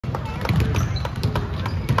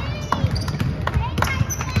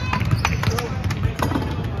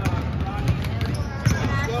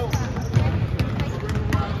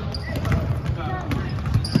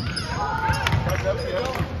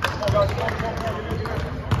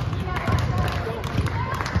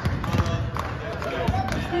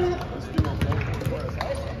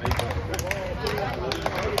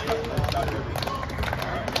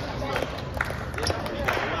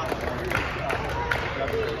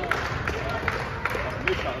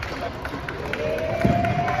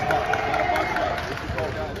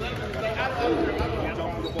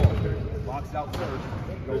passes out first,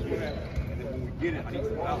 goes with it. And then when we get it, I need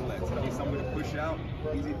some outlets. I need someone to push out,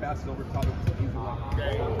 easy passes over top of easy line.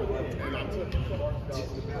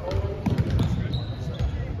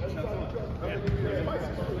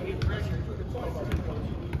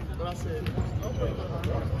 But I said,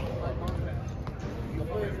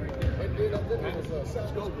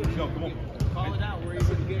 Joe, come on. Call it out where you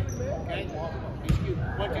would get. Okay?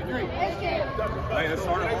 1, 2, 3. Hey, let's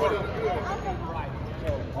start it hard.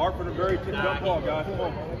 Hard for the very tip jump ball, guys. Come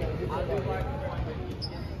on.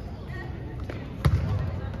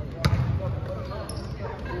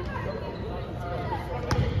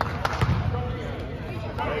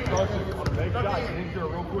 On a big shot, get into it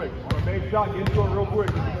real quick. On a big shot, get into it real quick.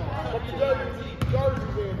 If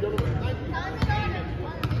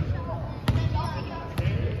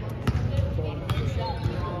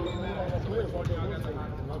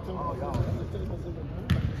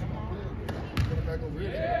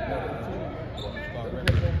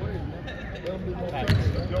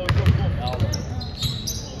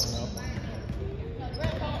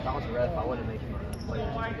I was a ref, I wouldn't make him play.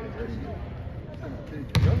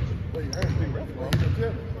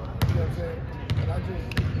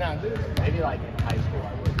 Maybe like in high school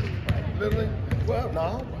I would. Literally? Well,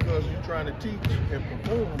 no, because you're trying to teach and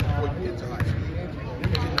perform before you get to high school.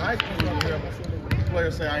 In high school, you hear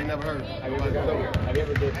players say, I ain't never heard. Have you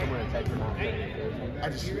ever did someone to take them off? I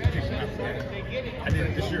just kicked it out. I did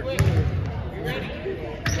it this year.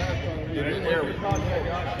 Did it there.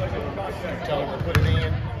 Tell them to put it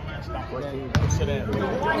in. Stop running. Sit down. I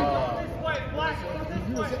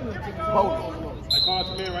call out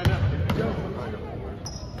the man right now.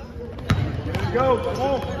 Let's go. Come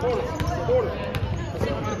on. Quarter.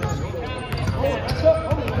 Let's up.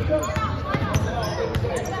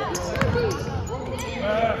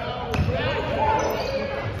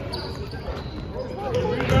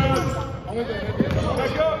 Rebound.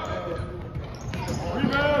 Back up.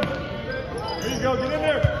 Rebound. There you go. Get in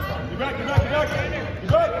there. Get back. There you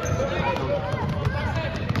go.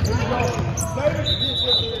 Save it.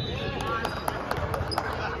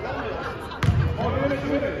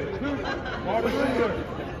 Marvin Singer.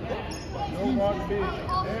 No Marvin B.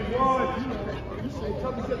 And one.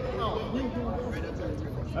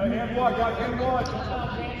 Hey, hand block, guys. Hand block.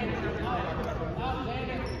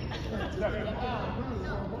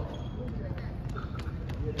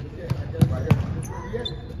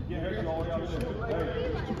 Yeah, here's all y'all do. Hey,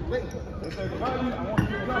 if they cut you, I want you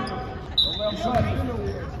to cut you. Don't let them cut you.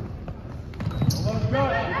 Don't let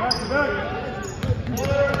them cut. Get back.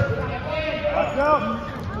 Watch out.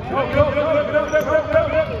 Go.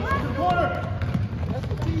 Corner.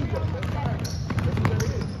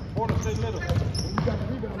 Corner, stay middle.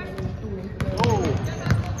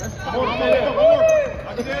 Corner, stay middle.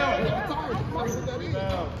 Knock it down.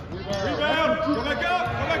 Rebound. Go back up.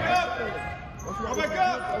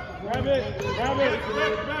 Grab it.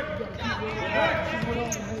 Back.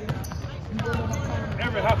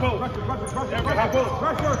 Everett, high post. Everett, high post.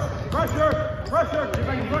 Pressure. Get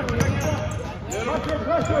back in front.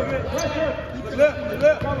 Pressure.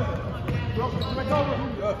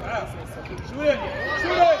 Left.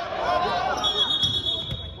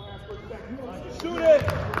 Shoot it.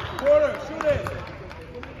 Quarter, shoot it.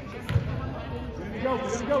 Here we go.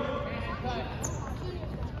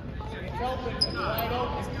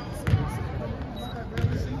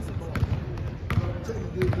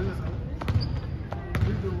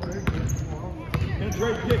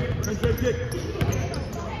 Penetrate kick.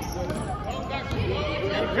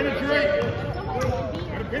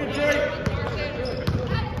 Penetrate. Good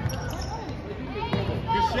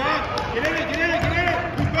shot. Get in it.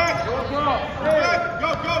 Move back. Go.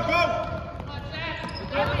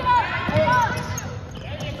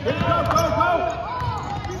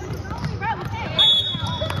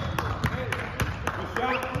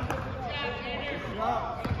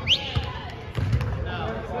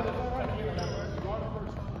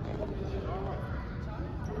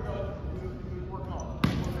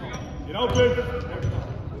 Get open.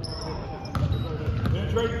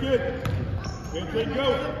 Penetrate kick. Penetrate go.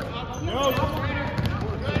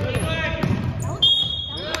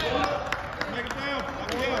 Make it down.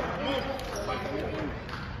 Come on.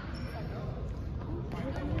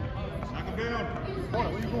 Knock him down.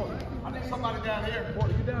 Where you going? I need somebody down here.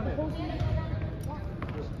 Get down there.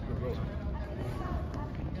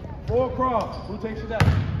 4 across. Who takes it out?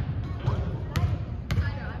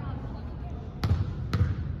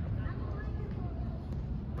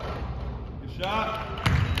 Good shot.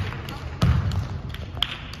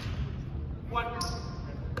 What?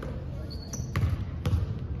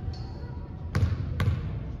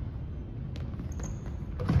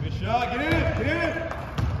 Good shot. Get in.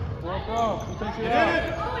 from? Who takes it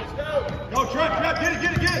out? Go, trap, get it.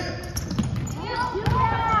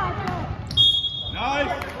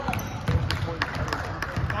 Nice.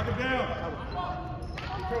 Knock it down.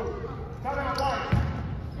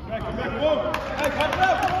 Come back, come on. Hey, come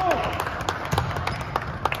up, come on.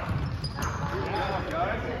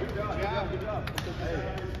 Good job. Hey,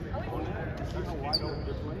 you know why you're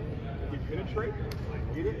playing? You penetrate,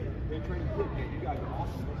 get it, penetrate, get it. You guys are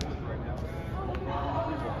awesome right now.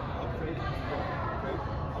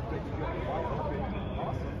 I'll take you wide open.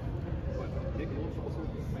 Awesome. But Nick will also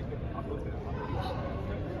make it. I'll look at it.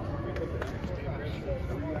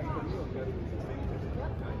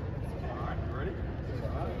 Alright, you ready?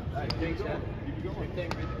 Alright, keep going. Keep going. Stay in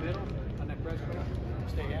the middle on that press cut.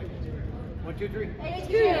 Stay active. 1, 2, 3.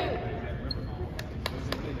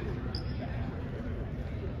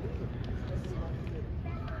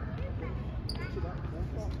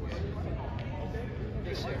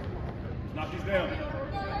 Knock these down.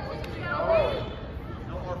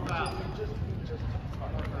 No more foul.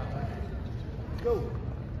 Go.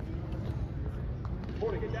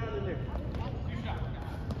 Porter, get down in there. Here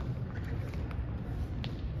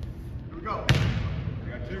we go.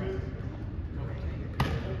 We got 2.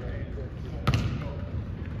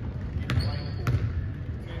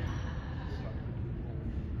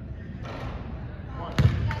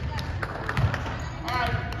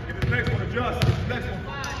 Adjust. Get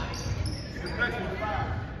this next one.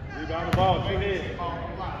 Rebound the ball. 2 heads.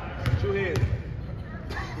 2 heads.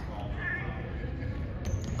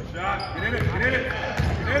 Shot. Get in it.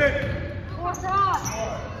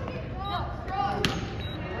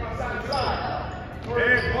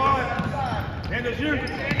 Head, one. Hand to you.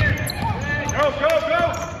 Go.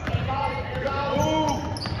 Move.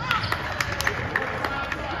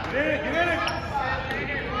 Get in it.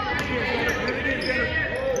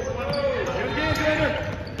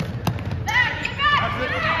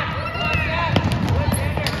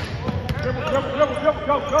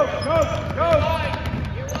 Go.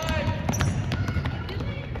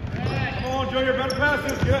 Come on, Junior, better pass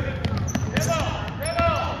this, kid.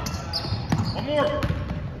 One more.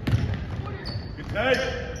 Good take.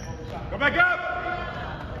 Go back up.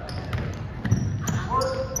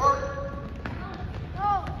 Work.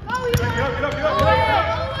 Get up.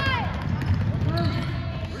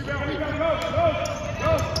 Rebound,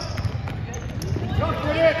 go. Jump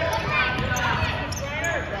it in.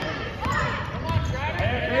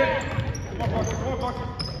 Come on, Parker.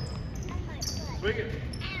 Swing it.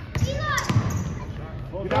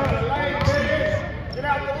 Get out of the lane, baby. Get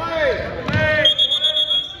out of the lane.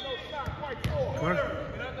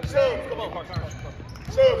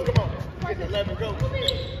 Subs, come on. Get the 11, go.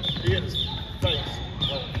 Yes, thanks.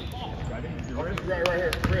 Right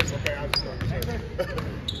here. Chris, okay, I'll just go.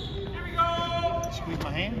 Here we go. Squeeze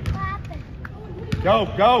my hand. Go.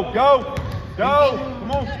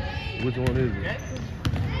 Come on. Which one is it?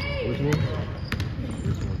 Which one?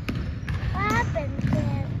 What happened,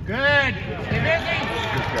 Dad? Good. Stay busy.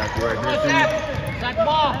 This guy right What's there. that? That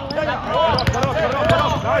ball.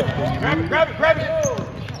 Nice. Grab it.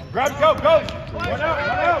 Grab it, go. Run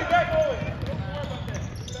out. Get back.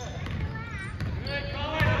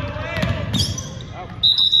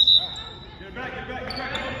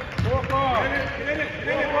 Go across. Get in it.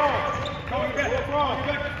 Go across. Go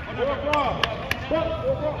back.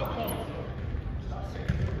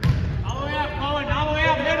 All the way up, Colin. All the way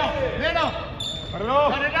up. Middle. Cut it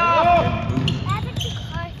off.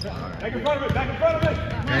 Back in front of it.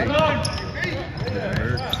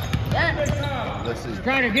 Let's see.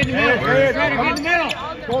 Strider, get in the middle. Strider, get in the middle.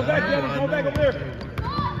 Go back over there.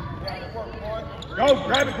 Go,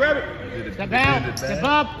 grab it. Step out. Step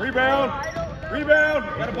up. Rebound.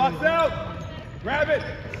 Got to box out. Grab it.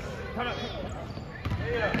 Come up.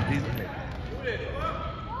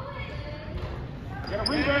 Get a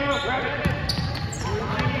rebound. Grab it.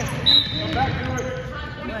 Come back to it.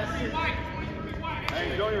 Hey,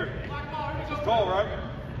 Junior. This is tall, right?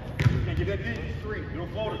 Can't get that deep. Do a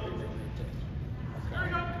floater.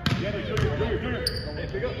 Yeah, Junior. Hey,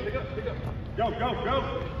 pick up. Go.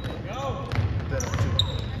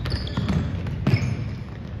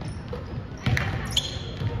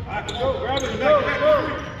 Alright, go. Grab it. Go.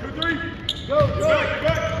 2, 3. Go. Get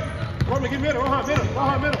back. Roman, get middle. Rohan.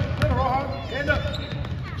 Stand up.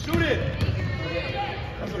 Shoot it.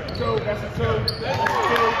 That's a two.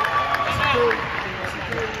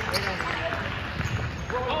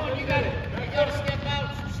 Colin, you got it. You got to step out.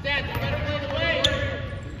 Stand. You got to lead the way.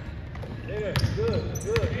 Yeah, good.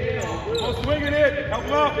 Go swinging it. Help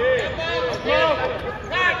him out.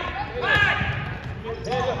 Back.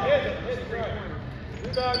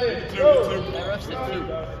 Rebound it. That ref's the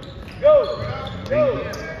 2. Go! Back!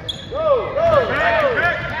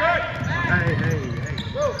 Hey.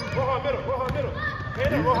 Go hard middle.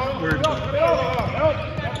 Hand up, Where's go!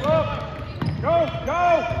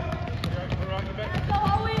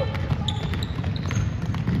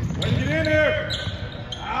 When you get in there,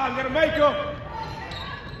 I'm gonna make them.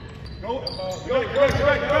 Go!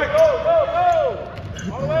 Back! Go!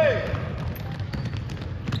 All the way.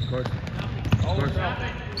 Carson.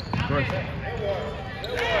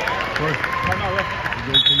 Time out, ref.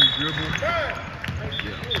 You go from the dribble. Yeah.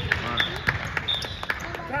 All right.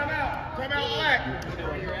 Time out, black.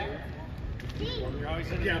 You're always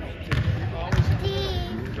in down.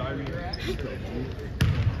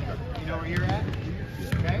 You know where you're at?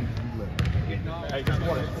 Okay. Hey, just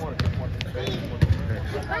one.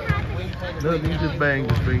 Nothing, he just banged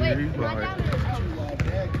his finger. He's all right.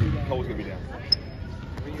 Cole's gonna be down.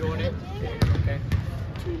 Are you going in? Okay.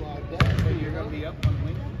 So you're going to be up on the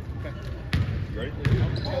wing? Okay. You ready?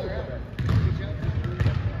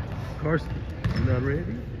 Carson, you not ready?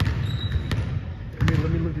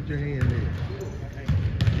 Let me look at your hand there.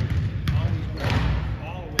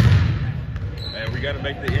 Hey, we gotta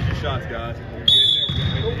make the easy shots, guys. When we get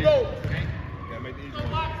in there, we gotta make the easy ones.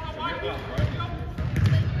 So you're up, right?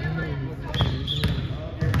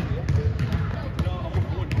 No, I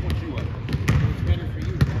want you up. It's better for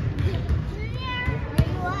you.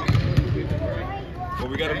 But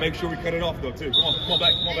we gotta make sure we cut it off though, too. Come on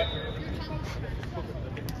back.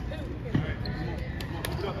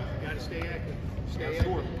 Got to stay active. Stay That's active.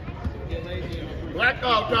 score. Get lazy. Black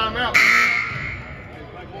dog timeout.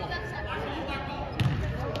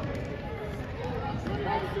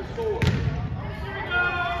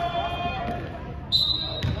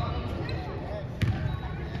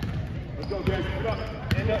 Let's go, guys. Put up.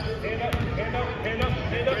 Hand up.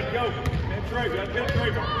 Go.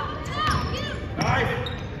 Penetrate. Nice.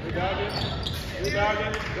 Good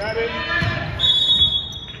dodging. Grab it.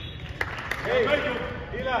 Hey, make him.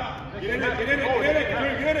 Get in it. Get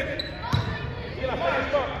in it. Eli, find the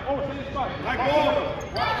spot. Over to the spot. Like ball.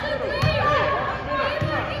 Watch the middle.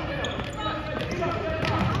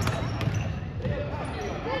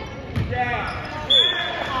 Yeah.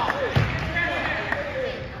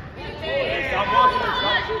 Stop watching.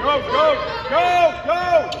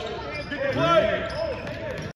 Go.